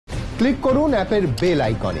Click করুন অ্যাপের bell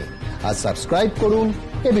আইকনে আর সাবস্ক্রাইব করুন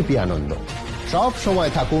এবিপি আনন্দ। সব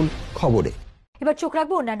সময় থাকুন খবরে। এবার চোখ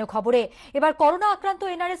রাখবো অন্যান্য খবরে। এবার করোনা আক্রান্ত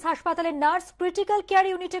এনআরএস হাসপাতালের নার্স, ক্রিটিক্যাল কেয়ার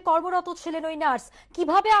ইউনিটে কর্মরত ছিলেন ওই নার্স।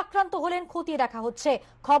 কিভাবে আক্রান্ত হলেন খতিয়ে দেখা হচ্ছে,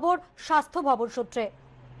 খবর স্বাস্থ্য ভবন সূত্রে।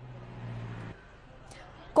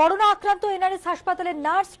 করোনা আক্রান্ত এনআরএস হাসপাতালের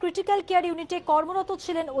নার্স, ক্রিটিক্যাল কেয়ার ইউনিটে কর্মরত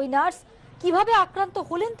ছিলেন ওই নার্স। কিভাবে আক্রান্ত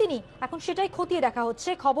হলেন তিনি, এখন সেটাই খতিয়ে দেখা হচ্ছে,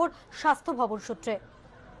 খবর স্বাস্থ্য ভবন সূত্রে।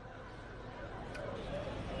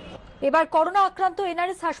 এবার করোনা আক্রান্ত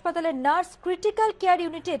এনআরএস হাসপাতালের নার্স, ক্রিটিক্যাল কেয়ার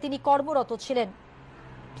ইউনিটে তিনি কর্মরত ছিলেন।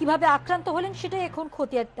 কিভাবে আক্রান্ত হলেন সেটাই এখন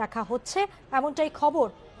খতিয়ে দেখা হচ্ছে, এমনটাই খবর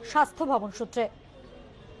স্বাস্থ্য ভবন সূত্রে।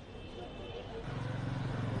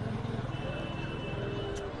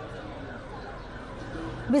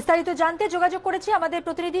 বিস্তারিত জানতে যোগাযোগ করেছি আমাদের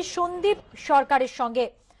প্রতিনিধি সন্দীপ সরকারের সঙ্গে।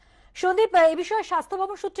 সন্দীপ, এই বিষয়ে স্বাস্থ্য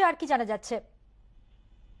ভবন সূত্রে আর কি জানা যাচ্ছে?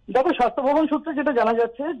 দেখো, স্বাস্থ্য ভবন সূত্রে যেটা জানা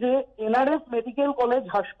যাচ্ছে যে এনআরএস মেডিকেল কলেজ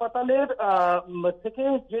হাসপাতালের থেকে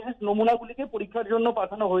যে নমুনাগুলিকে পরীক্ষার জন্য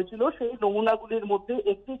পাঠানো হয়েছিল, সেই নমুনাগুলির মধ্যে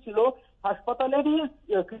একটি ছিল হাসপাতালেরই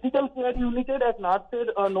ক্রিটিক্যাল কেয়ার ইউনিটের এক নার্সের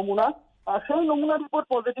নমুনা। সেই নমুনার রিপোর্ট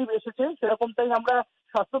পজিটিভ এসেছে, সেরকমটাই আমরা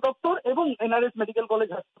স্বাস্থ্য দপ্তর এবং এনআরএস মেডিকেল কলেজ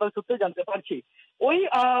হাসপাতাল সূত্রে জানতে পারছি।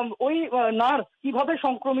 ওই নার্স কিভাবে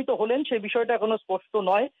সংক্রমিত হলেন সেই বিষয়টা এখনো স্পষ্ট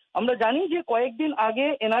নয়। আমরা জানি যে কয়েকদিন আগে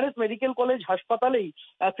এনআরএস মেডিকেল কলেজ হাসপাতালেই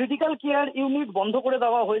ক্রিটিক্যাল কেয়ার ইউনিট বন্ধ করে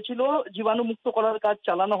দেওয়া হয়েছিল, জীবাণুমুক্ত করার কাজ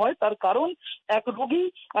চালানো হয়। তার কারণ এক রোগী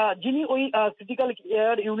যিনি ওই ক্রিটিক্যাল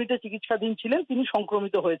কেয়ার ইউনিটে চিকিৎসাধীন ছিলেন তিনি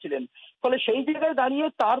সংক্রমিত হয়েছিলেন। ফলে সেই জায়গায় দাঁড়িয়ে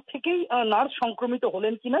তার থেকেই নার্স সংক্রমিত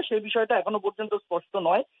হলেন কিনা সেই বিষয়টা এখনো পর্যন্ত স্পষ্ট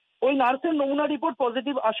নয়। ওই নার্সের নমুনা রিপোর্ট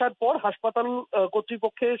পজিটিভ আসার পর হাসপাতাল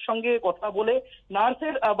কর্তৃপক্ষের সঙ্গে কথা বলে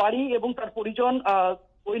নার্সের বাড়ি এবং তার পরিজন,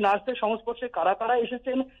 ওই নার্সের সংস্পর্শে কারা কারা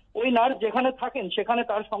এসেছেন, ওই নার্স যেখানে থাকেন সেখানে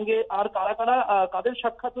তার সঙ্গে আর কারা কারা কাদের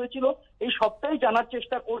সাক্ষাৎ হয়েছিল, এই সবটাই জানার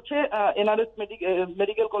চেষ্টা করছে এনআরএস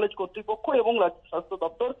মেডিকেল কলেজ কর্তৃপক্ষ এবং রাজ্য স্বাস্থ্য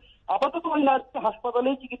দপ্তর। আপাতত ওই নার্সকে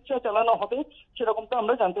হাসপাতালেই চিকিৎসা চালানো হবে, সেরকমটা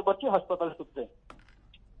আমরা জানতে পারছি হাসপাতাল সূত্রে।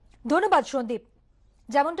 ধন্যবাদ সন্দীপ।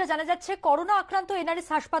 যেমনটা জানা যাচ্ছে, করোনা আক্রান্ত এনআরএস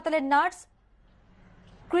হাসপাতালের নার্স,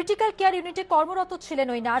 ক্রিটিক্যাল কেয়ার ইউনিটে কর্মরত ছিলেন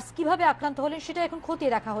ওই নার্স। কিভাবে আক্রান্ত হলেন সেটা এখন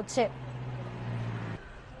খতিয়ে দেখা হচ্ছে।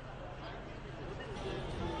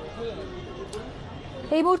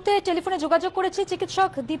 এই মুহূর্তে টেলিফোনে যোগাযোগ করেছি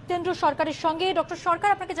চিকিৎসক দীপ্তেন্দ্র সরকারের সঙ্গে। ডক্টর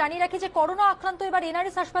সরকার, আপনাকে জানিয়ে রাখি যে করোনা আক্রান্ত এবার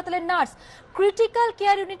এনআরএস হাসপাতালের নার্স, ক্রিটিক্যাল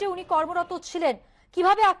কেয়ার ইউনিটে উনি কর্মরত ছিলেন।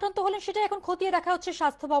 কিভাবে আক্রান্ত হলেন সেটা এখন খতিয়ে দেখা হচ্ছে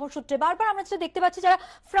স্বাস্থ্য ভবন সূত্রে। বারবার আমরা যেটা দেখতে পাচ্ছি, যারা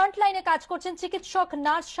ফ্রন্ট লাইনে কাজ করছেন, চিকিৎসক,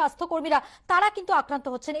 নার্স, স্বাস্থ্যকর্মীরা, তারা কিন্তু আক্রান্ত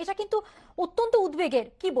হচ্ছেন। এটা কিন্তু অত্যন্ত উদ্বেগের,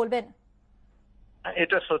 কি বলবেন?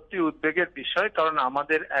 এটা সত্যি উদ্বেগের বিষয়, কারণ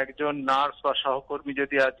আমাদের একজন নার্স বা সহকর্মী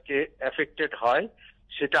যদি আজকে এফেক্টেড হয়,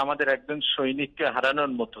 সেটা আমাদের একজন সৈনিককে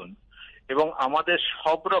হারানোর মতন। এবং আমাদের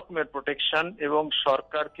সব রকমের প্রোটেকশন, এবং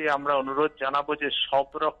সরকারকে আমরা অনুরোধ জানাবো যে সব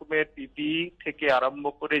রকমের পিপিই থেকে আরম্ভ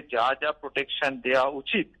করে যা যা প্রোটেকশন দেওয়া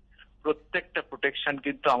উচিত, প্রত্যেকটা প্রোটেকশন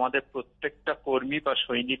কিন্তু আমাদের প্রত্যেকটা কর্মী বা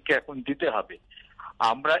সৈনিককে এখন দিতে হবে।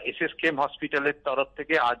 আমরা এসএসকেএম হসপিটালের তরফ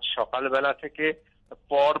থেকে আজ সকালবেলা থেকে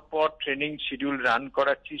পর পর ট্রেনিং শিডিউল রান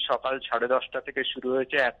করাচ্ছি। সকাল 10:30 থেকে শুরু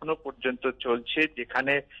হয়েছে, এখনো পর্যন্ত চলছে।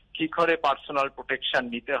 যেখানে কি করে পার্সোনাল প্রোটেকশন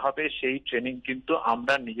নিতে হবে সেই ট্রেনিং কিন্তু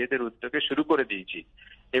আমরা নিজেদের উদ্যোগে শুরু করে দিয়েছি,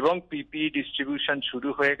 এবং পিপিই ডিস্ট্রিবিউশন শুরু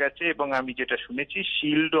হয়ে গেছে। এবং আমি যেটা শুনেছি,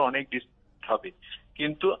 শিল্ডও অনেক ডিস্ট্রিবিউট হবে।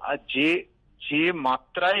 কিন্তু যে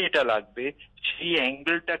মাত্রায় এটা লাগবে সেই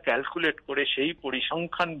অ্যাঙ্গেলটা ক্যালকুলেট করে সেই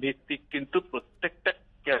পরিসংখ্যান ভিত্তিক কিন্তু প্রত্যেকটা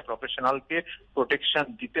প্রফেশনালকে প্রোটেকশন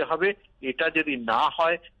দিতে হবে। এটা যদি না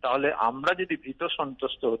হয়, তাহলে আমরা যদি ভীত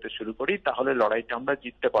সন্ত্রস্ত হতে শুরু করি, তাহলে লড়াইটা আমরা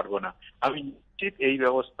জিততে পারবো না। আমি নিশ্চিত এই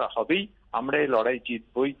ব্যবস্থা হবেই, আমরা এই লড়াই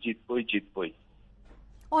জিতবই।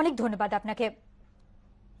 অনেক ধন্যবাদ আপনাকে।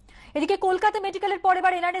 এদিকে কলকাতা মেডিকেলের পর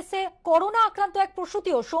এবার এনআরএস এ করোনা আক্রান্ত এক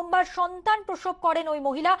প্রসূতিও সোমবার সন্তান প্রসব করেন ওই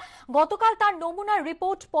মহিলা। গতকাল তার নমুনার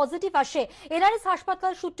রিপোর্ট পজিটিভ আসে। এনআরএস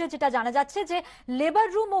হাসপাতাল সূত্রে যেটা জানা যাচ্ছে যে লেবার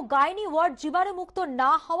রুম ও গাইনি ওয়ার্ড জীবাণুমুক্ত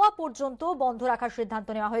না হওয়া পর্যন্ত বন্ধ রাখার সিদ্ধান্ত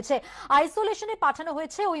নেওয়া হয়েছে। আইসোলেশনে পাঠানো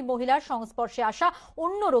হয়েছে ওই মহিলার সংস্পর্শে আসা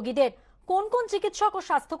অন্য রোগীদের। কোন কোন চিকিৎসক ও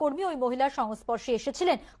স্বাস্থ্যকর্মী ওই মহিলার সংস্পর্শে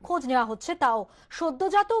এসেছিলেন খোঁজ নেওয়া হচ্ছে। তাও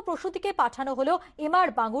সদ্যজাত প্রসূতিকে পাঠানো হলো এমআর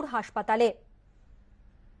বাঙ্গুর হাসপাতালে।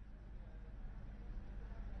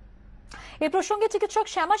 এ প্রসঙ্গে চিকিৎসক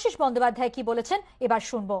শ্যামাশিস বন্দ্যোপাধ্যায় কি বলেছেন এবার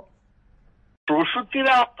শুনবো।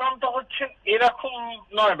 প্রসূতিরা আক্রান্ত হচ্ছেন এরকম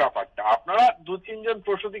নয় ব্যাপারটা। আপনারা 2-3 জন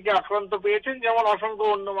প্রসূতিকে আক্রান্ত পেয়েছেন, যেমন অসংখ্য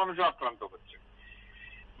অন্য মানুষও আক্রান্ত হচ্ছে।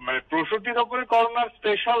 মানে প্রসূতির ওপরে করোনার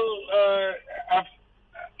স্পেশাল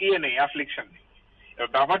নেই, অ্যাফ্লিকশন নেই।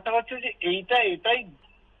 ব্যাপারটা হচ্ছে যে এটাই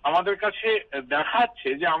আমাদের কাছে দেখাচ্ছে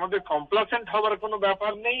যে আমাদের কমপ্লাসেন্ট হওয়ার কোনো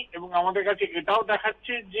ব্যাপার নেই, এবং আমাদের কাছে এটাও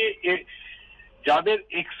দেখাচ্ছে যে যাদের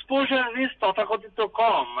এক্সপোজার রিস্ক তথাকথিত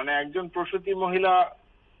কম, মানে একজন প্রসূতি মহিলা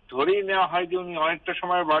ধরেই নেওয়া হয় যে উনি অনেকটা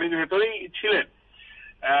সময় বাড়ির ভেতরেই ছিলেন,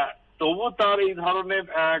 তবু তার এই ধরনের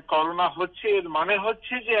করোনা হচ্ছে, এর মানে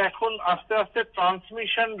হচ্ছে যে এখন আস্তে আস্তে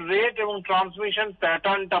ট্রান্সমিশন রেট এবং ট্রান্সমিশন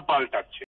প্যাটার্নটা পাল্টাচ্ছে।